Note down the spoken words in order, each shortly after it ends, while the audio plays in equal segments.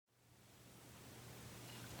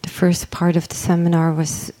first part of the seminar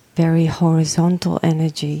was very horizontal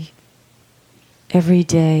energy. Every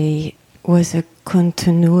day was a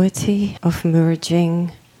continuity of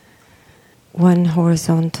merging, one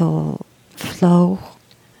horizontal flow.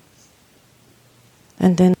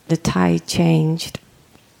 And then the tide changed.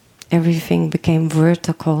 Everything became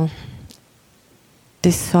vertical.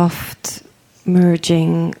 This soft,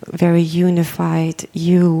 merging, very unified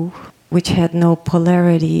you, which had no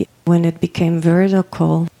polarity, when it became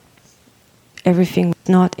vertical, everything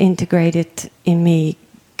not integrated in me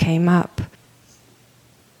came up.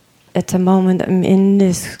 At the moment, I'm in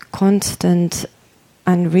this constant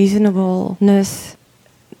unreasonableness,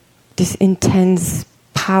 this intense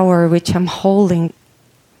power which I'm holding,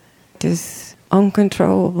 this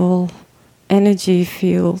uncontrollable energy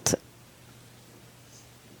field.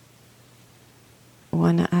 I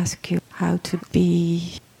want to ask you how to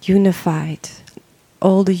be unified.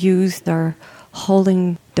 All the yous are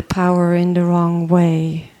holding the power in the wrong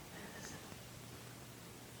way.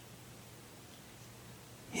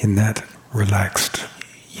 In that relaxed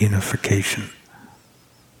unification,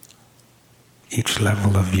 each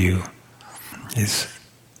level of you is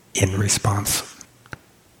in response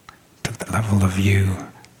to the level of you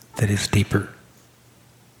that is deeper.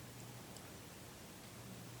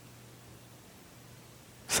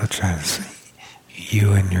 Such as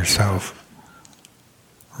you in yourself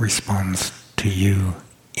responds to you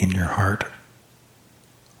in your heart,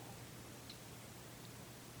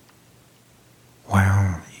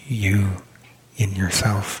 while you in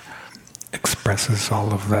yourself expresses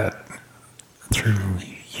all of that through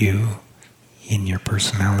you in your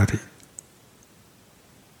personality.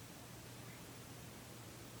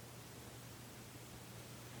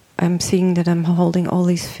 I'm seeing that I'm holding all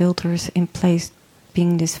these filters in place,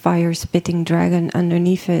 being this fire-spitting dragon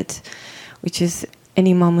underneath it, which is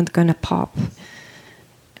any moment gonna pop.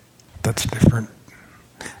 That's different.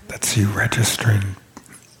 That's you registering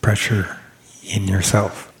pressure in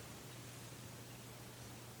yourself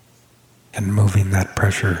and moving that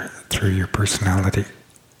pressure through your personality.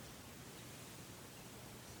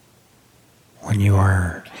 When you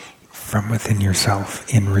are from within yourself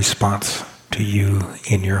in response to you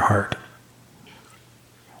in your heart,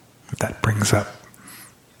 that brings up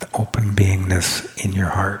the open beingness in your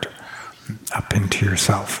heart up into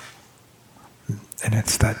yourself. And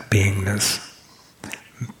it's that beingness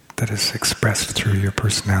that is expressed through your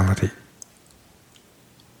personality.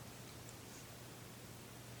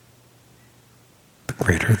 The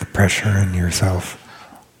greater the pressure in yourself,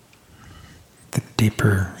 the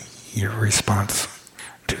deeper your response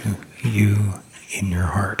to you in your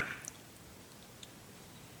heart.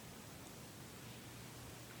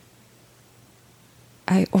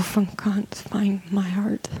 I often can't find my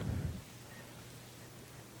heart.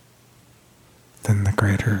 Then the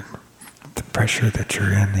greater the pressure that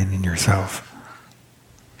you're in yourself,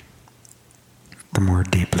 the more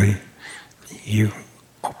deeply you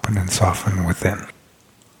open and soften within.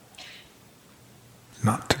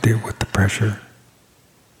 Not to deal with the pressure,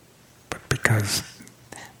 but because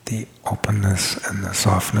the openness and the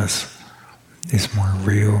softness is more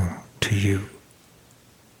real to you.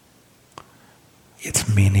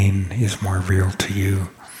 Its meaning is more real to you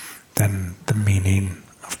than the meaning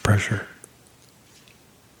of pressure,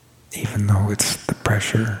 even though it's the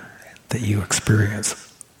pressure that you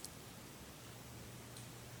experience.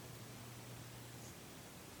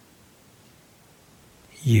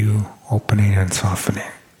 You opening and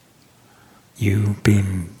softening, you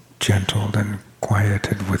being gentled and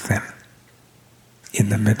quieted within, in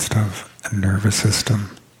the midst of a nervous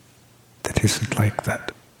system that isn't like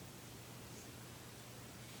that.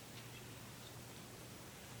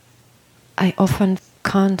 I often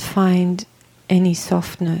can't find any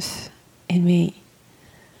softness in me.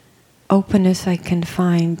 Openness I can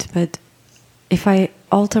find, but if I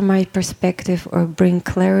alter my perspective or bring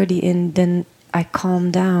clarity in, then I calm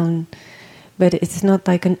down. But it's not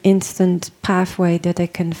like an instant pathway that I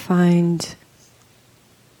can find.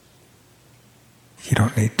 You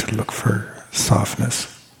don't need to look for softness.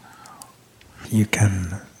 You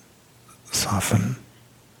can soften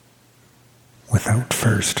without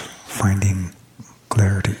first finding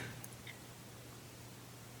clarity.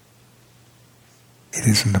 It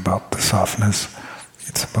isn't about the softness,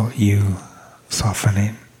 it's about you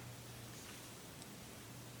softening.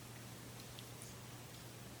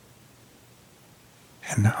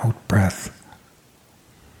 And the out-breath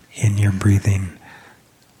in your breathing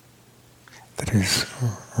that is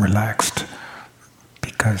relaxed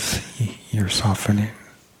because you're softening.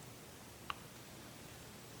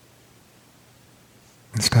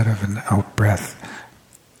 Instead of an out-breath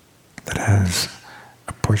that has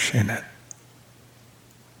a push in it,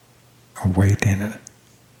 a weight in it,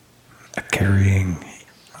 a carrying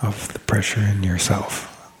of the pressure in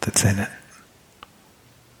yourself that's in it,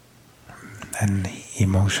 and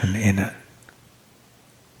emotion in it.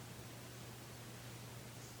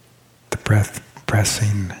 The breath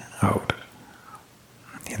pressing out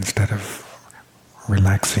instead of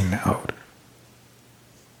relaxing out.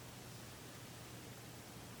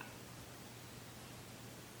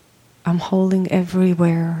 I'm holding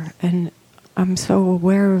everywhere and I'm so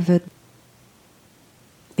aware of it.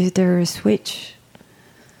 Is there a switch?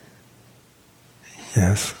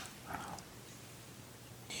 Yes.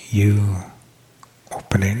 You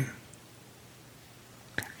opening,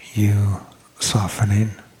 you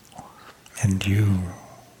softening, and you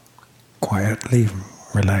quietly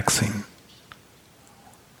relaxing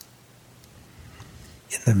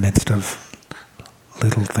in the midst of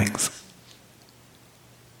little things,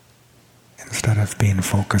 instead of being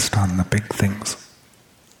focused on the big things.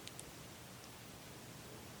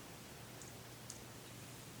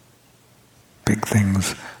 Big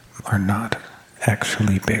things are not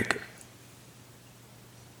actually big.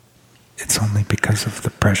 It's only because of the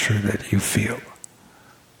pressure that you feel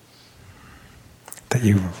that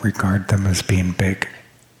you regard them as being big.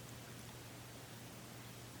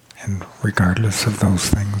 And regardless of those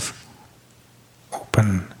things,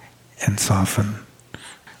 open and soften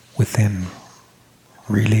within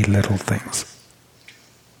really little things.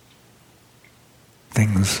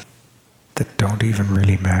 Things that don't even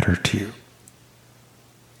really matter to you.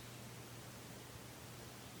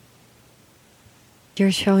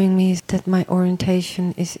 You're showing me that my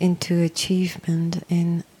orientation is into achievement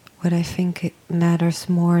in what I think it matters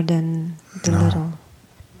more than the little.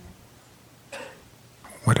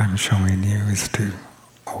 What I'm showing you is to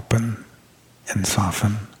open and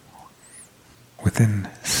soften within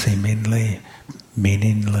seemingly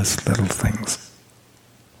meaningless little things.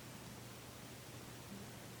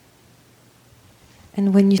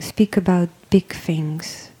 And when you speak about big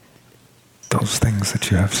things, those things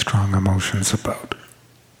that you have strong emotions about,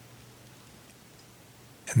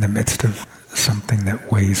 in the midst of something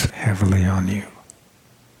that weighs heavily on you,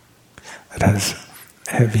 that has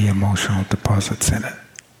heavy emotional deposits in it,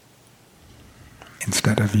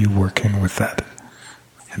 instead of you working with that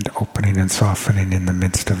and opening and softening in the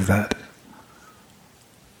midst of that,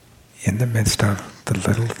 in the midst of the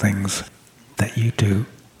little things that you do,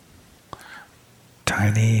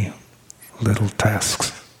 tiny little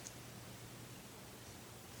tasks,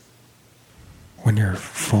 when you're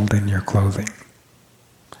folding your clothing,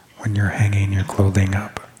 when you're hanging your clothing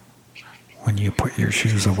up, when you put your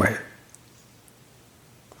shoes away,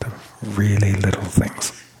 the really little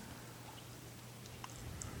things.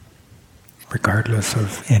 Regardless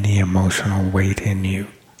of any emotional weight in you,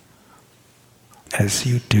 as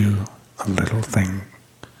you do a little thing,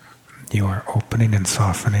 you are opening and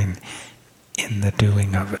softening in the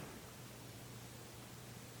doing of it.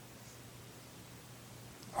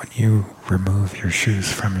 When you remove your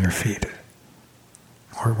shoes from your feet,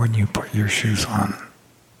 or when you put your shoes on,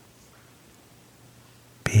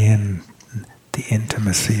 be in the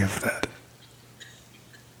intimacy of that,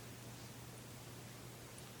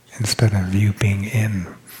 instead of you being in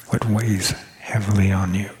what weighs heavily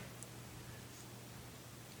on you,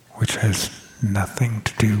 which has nothing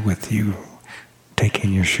to do with you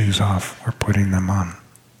taking your shoes off or putting them on.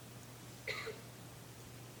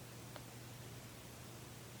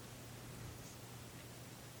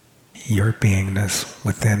 Your beingness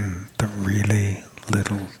within the really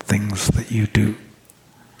little things that you do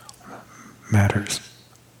matters.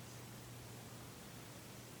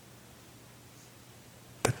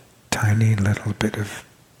 The tiny little bit of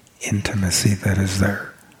intimacy that is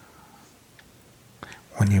there.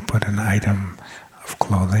 When you put an item of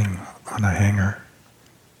clothing on a hanger,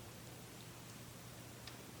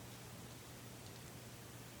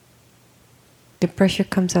 the pressure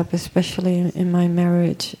comes up, especially in my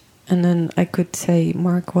marriage. And then I could say,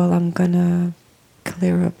 Mark, well, I'm gonna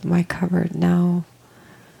clear up my cupboard now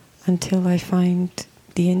until I find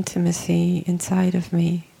the intimacy inside of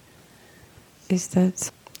me. Is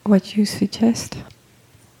that what you suggest?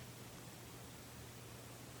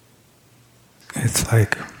 It's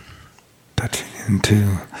like touching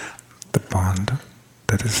into the bond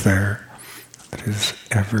that is there, that is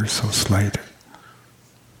ever so slight.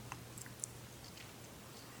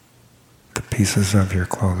 The pieces of your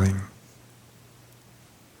clothing,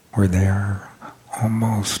 where they are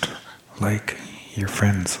almost like your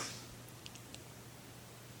friends.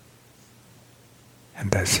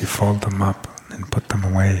 And as you fold them up and put them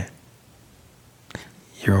away,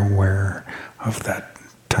 you're aware of that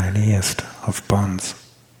tiniest of bonds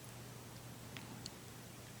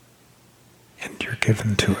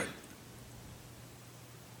given to it.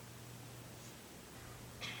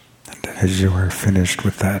 And as you are finished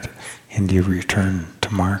with that, and you return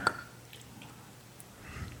to Mark,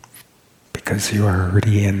 because you are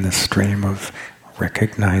already in the stream of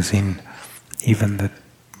recognizing even the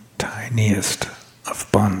tiniest of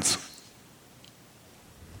buns.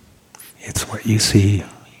 It's what you see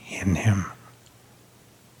in him.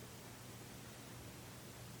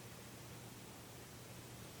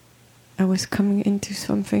 I was coming into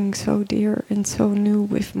something so dear and so new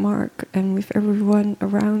with Mark and with everyone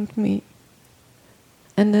around me.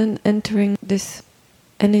 And then entering this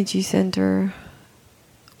energy center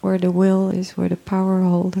where the will is, where the power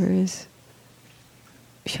holder is,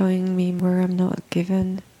 showing me where I'm not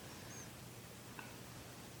given.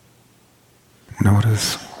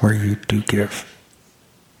 Notice where you do give,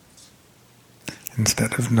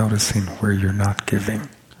 instead of noticing where you're not giving.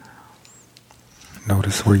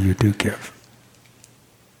 Notice where you do give.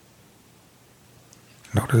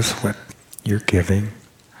 Notice what you're giving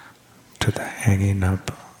to the hanging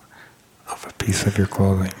up of a piece of your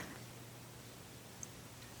clothing.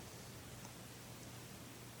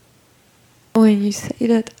 When you say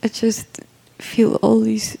that, I just feel all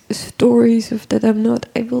these stories of that I'm not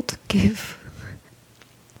able to give.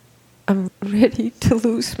 I'm ready to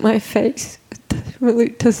lose my face. That really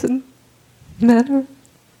doesn't matter.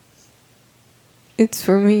 It's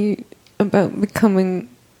for me about becoming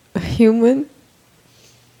a human.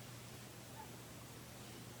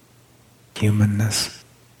 Humanness.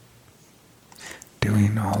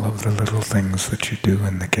 Doing all of the little things that you do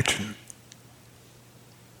in the kitchen.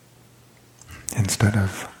 Instead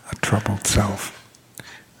of a troubled self,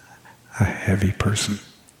 a heavy person,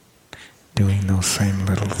 doing those same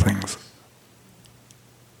little things.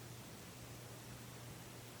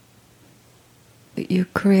 You're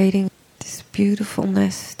creating this beautiful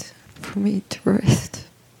nest for me to rest.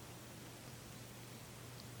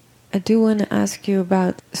 I do want to ask you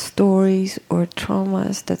about stories or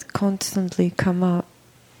traumas that constantly come up.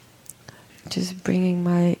 Just bringing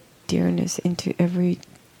my dearness into every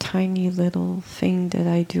tiny little thing that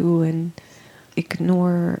I do and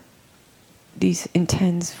ignore these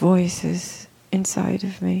intense voices inside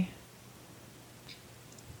of me.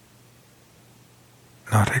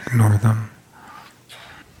 Not ignore them,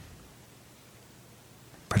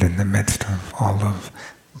 but in the midst of all of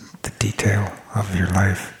the detail of your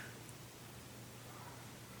life,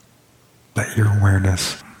 let your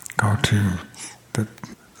awareness go to the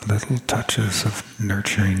little touches of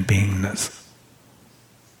nurturing beingness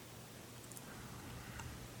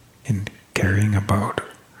in carrying about,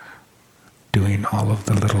 doing all of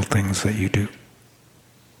the little things that you do.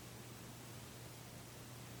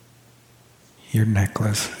 Your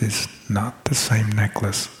necklace is not the same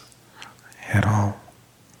necklace at all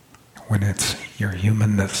when it's your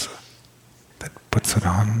humanness that puts it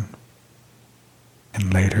on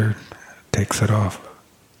and later takes it off.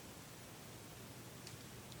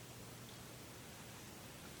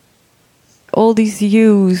 All these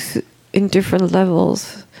yous in different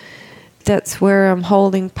levels, that's where I'm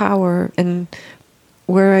holding power and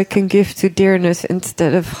where I can give to dearness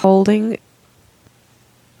instead of holding.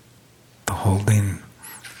 The holding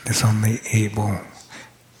is only able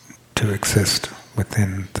to exist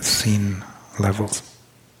within the seen levels.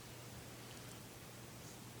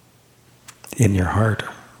 In your heart,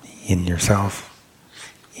 in yourself,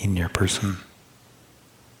 in your person.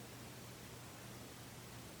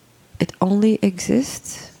 It only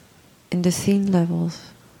exists in the seen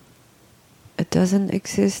levels. It doesn't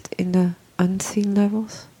exist in the unseen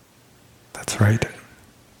levels. That's right.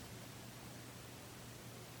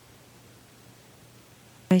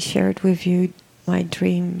 I shared with you my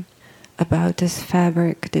dream about this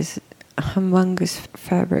fabric, this humongous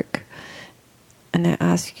fabric. And I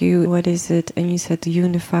asked you, what is it? And you said,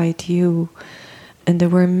 unified you. And there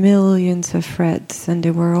were millions of threads, and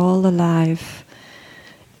they were all alive.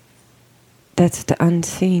 That's the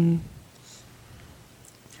unseen.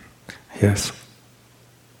 Yes.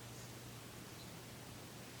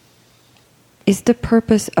 Is the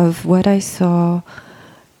purpose of what I saw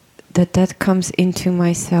that comes into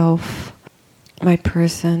myself, my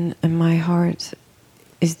person and my heart,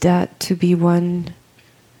 is that to be one?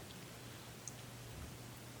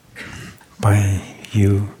 By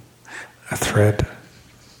you, a thread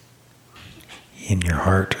in your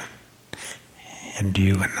heart, and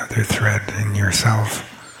you another thread in yourself,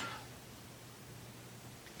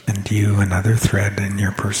 and you another thread in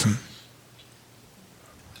your person.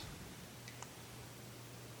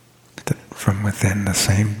 That from within the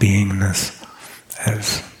same beingness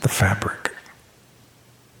as the fabric,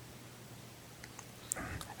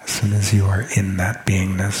 as soon as you are in that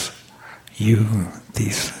beingness,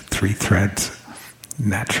 these three threads,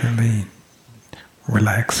 naturally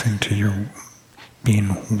relax into your being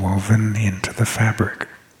woven into the fabric.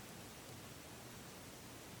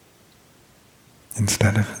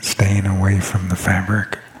 Instead of staying away from the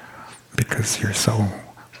fabric because you're so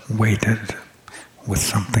weighted with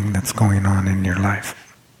something that's going on in your life.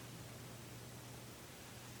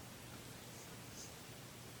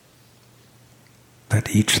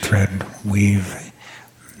 Let each thread weave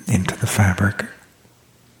into the fabric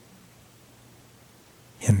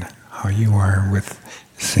in how you are with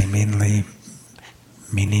seemingly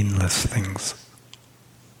meaningless things.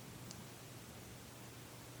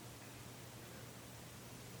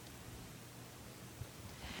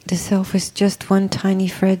 The self is just one tiny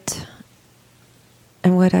thread,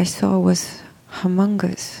 and what I saw was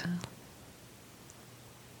humongous.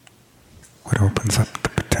 What opens up the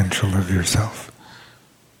potential of yourself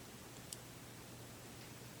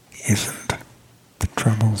isn't the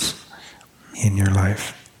troubles in your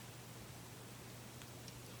life.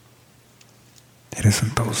 It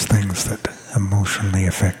isn't those things that emotionally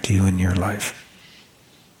affect you in your life.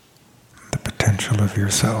 The potential of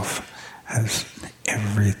yourself has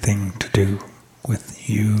everything to do with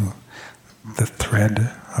you, the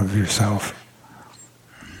thread of yourself,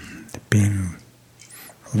 being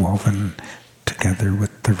woven together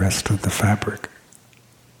with the rest of the fabric.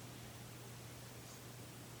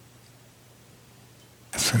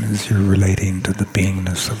 As soon as you're relating to the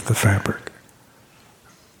beingness of the fabric,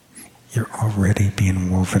 you're already being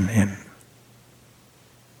woven in.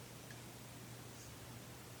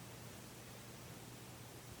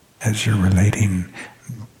 As you're relating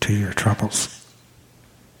to your troubles,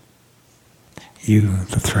 you,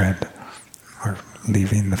 the thread, are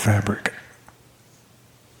leaving the fabric.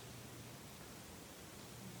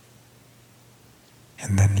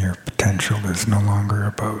 And then your potential is no longer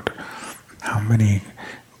about how many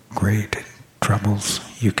great troubles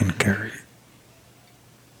you can carry.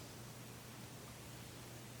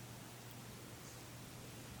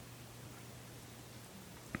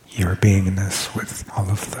 Your beingness with all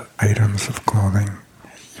of the items of clothing,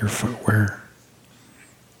 your footwear,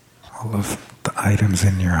 all of the items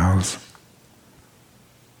in your house,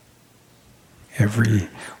 every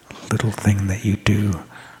little thing that you do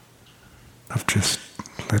of just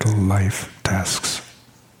little life tasks,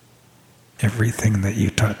 everything that you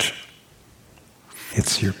touch,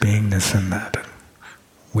 it's your beingness in that,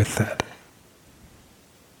 with that.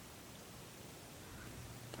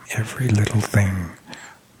 Every little thing,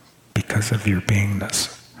 because of your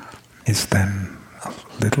beingness, is then a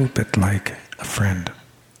little bit like a friend.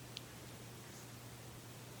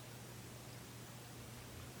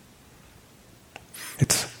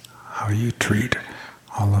 It's how you treat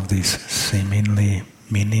all of these seemingly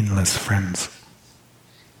meaningless friends.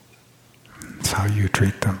 It's how you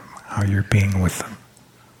treat them, how you're being with them,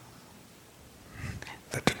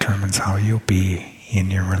 that determines how you'll be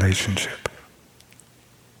in your relationship.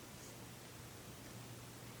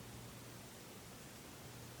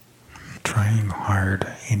 Trying hard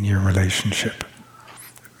in your relationship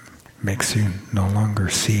makes you no longer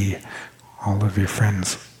see all of your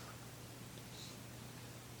friends.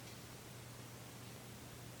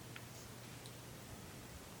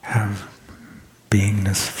 Have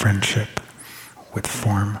beingness friendship with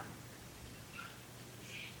form,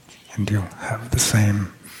 and you'll have the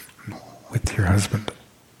same with your husband.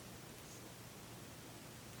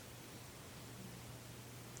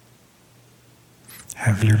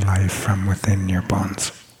 Have your life from within your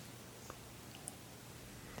bonds.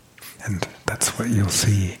 And that's what you'll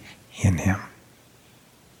see in him.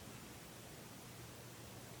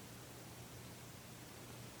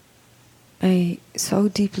 I so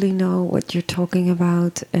deeply know what you're talking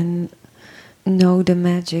about and know the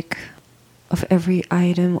magic of every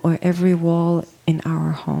item or every wall in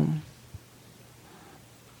our home.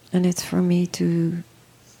 And it's for me to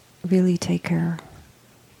really take care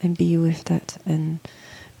and be with that and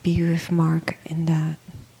be with Mark in that.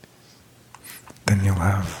 Then you'll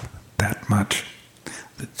have that much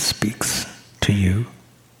that speaks to you,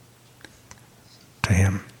 to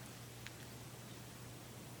him,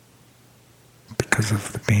 because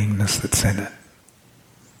of the beingness that's in it.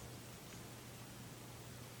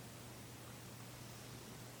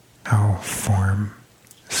 How form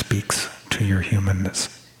speaks to your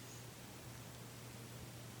humanness,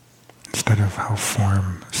 instead of how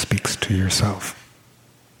form speaks to yourself.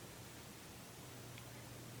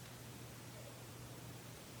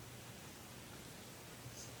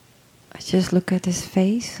 I just look at his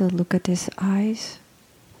face, or look at his eyes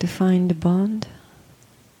to find the bond.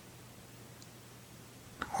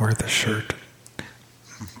 or the shirt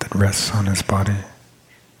that rests on his body.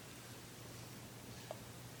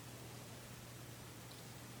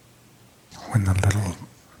 When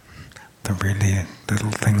the really little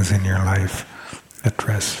things in your life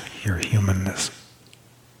address your humanness,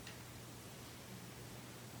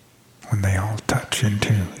 when they all touch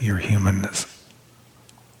into your humanness,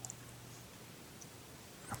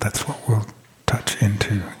 that's what will touch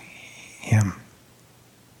into him.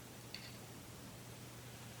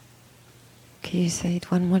 Can you say it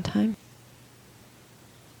one more time?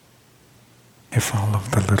 If all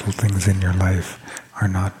of the little things in your life are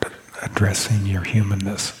not addressing your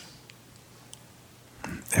humanness,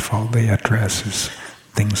 if all they address is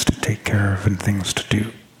things to take care of and things to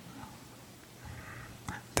do,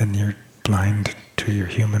 then you're blind to your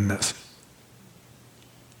humanness.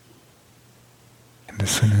 And as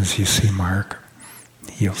soon as you see Mark,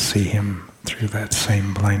 you'll see him through that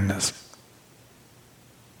same blindness.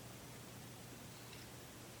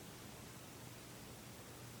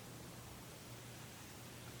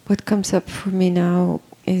 What comes up for me now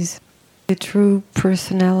is the true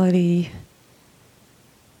personality.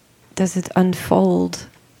 Does it unfold?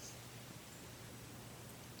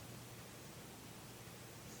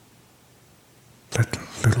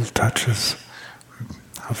 Little touches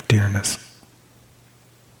of dearness.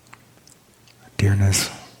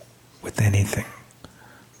 Dearness with anything,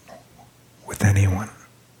 with anyone.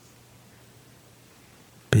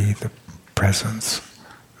 Be the presence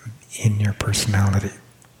in your personality.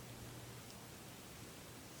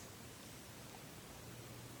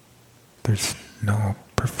 There's no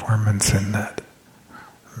performance in that.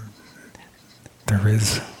 There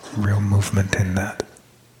is real movement in that.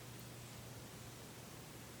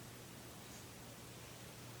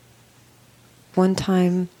 One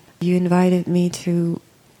time you invited me to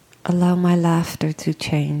allow my laughter to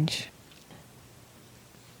change.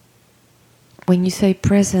 When you say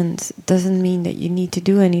presence, it doesn't mean that you need to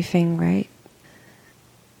do anything, right?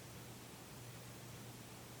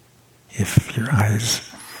 If your eyes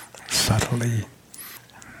subtly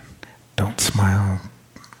don't smile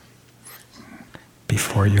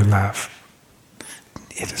before you laugh,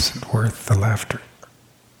 it isn't worth the laughter.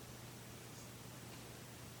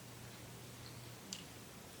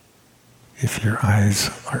 If your eyes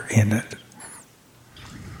are in it,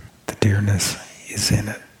 the dearness is in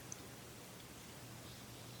it.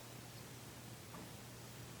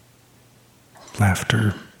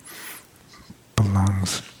 Laughter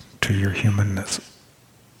belongs to your humanness.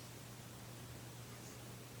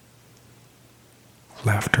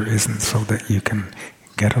 Laughter isn't so that you can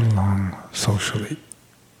get along socially.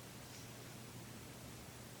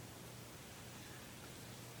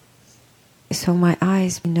 So my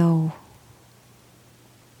eyes know.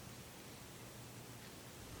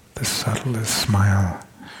 The subtlest smile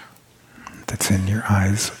that's in your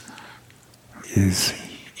eyes is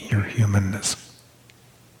your humanness.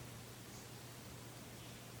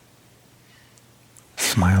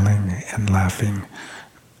 Smiling and laughing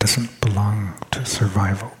doesn't belong to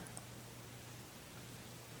survival.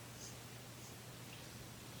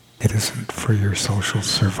 It isn't for your social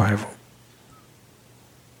survival.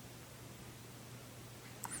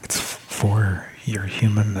 It's for your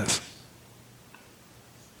humanness.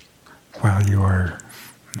 While you are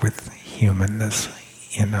with humanness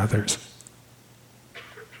in others,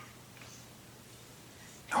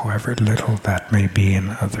 however little that may be in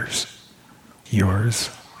others,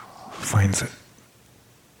 yours finds it.